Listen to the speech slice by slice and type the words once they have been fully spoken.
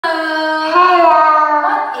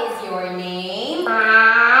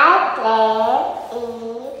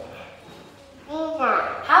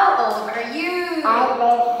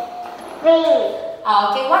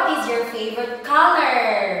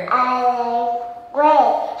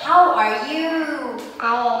are you? I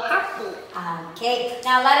am happy. Okay,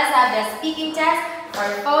 now let us have the speaking test for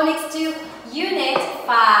Phonics 2, Unit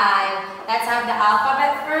 5. Let's have the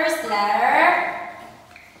alphabet first. Letter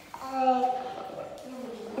A,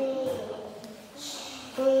 B,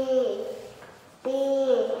 C, D, E,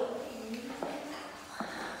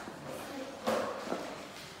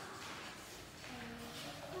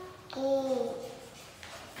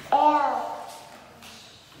 L,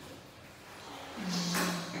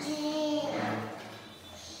 G,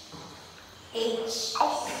 H,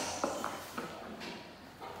 S,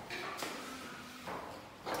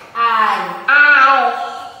 I,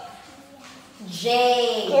 J,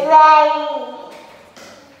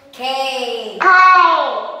 K, M,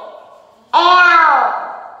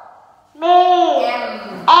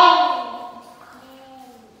 N, R,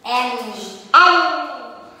 S,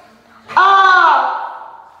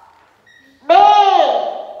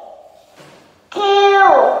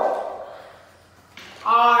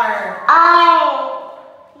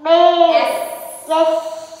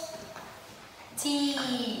 T,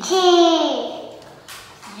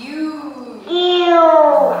 U,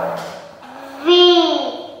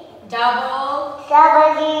 double,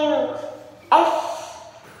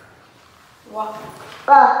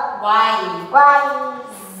 Y.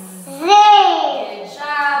 Good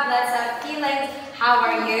job. Let's have feelings. How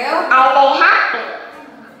are you? I am happy.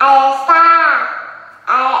 I am sad. I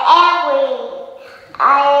am angry. I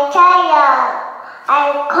am tired. I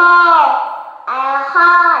am cold. I am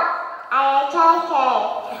hot. I am excited.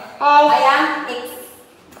 I am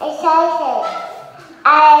excited. I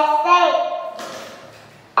am sick.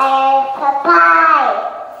 I am surprised.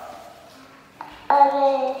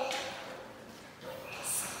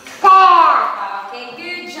 Sad. Okay,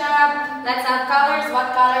 good job. Let's have colors. What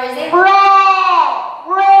color is it? Red,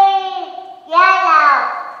 green, yellow,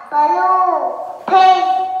 blue, pink,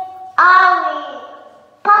 orange,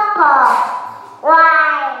 purple,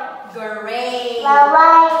 white, Gray,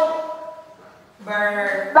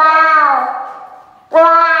 brown,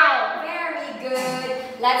 white. Very good.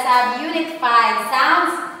 Let's have Unit 5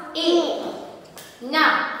 sounds. E, na,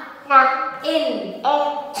 in,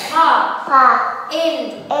 pa,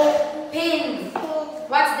 in, pin.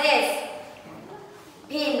 What's this?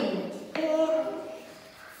 Pin.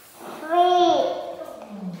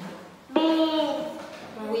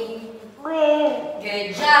 Good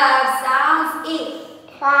job. Sounds E.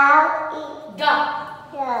 Ga,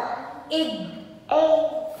 ig,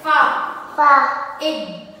 fa, ig,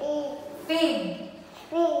 fig.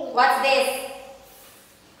 What's this?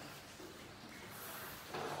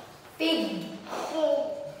 Fig.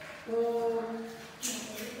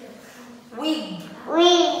 Wig.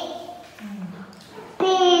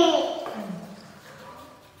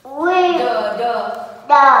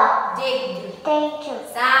 Dig.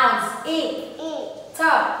 Sounds E.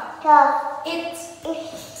 Ta. It.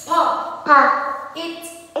 Pa. It.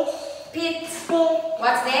 Pit.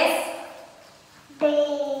 What's this?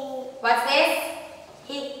 What's this?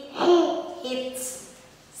 Hit.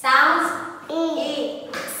 Sounds E.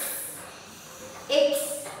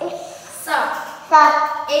 X. Sa.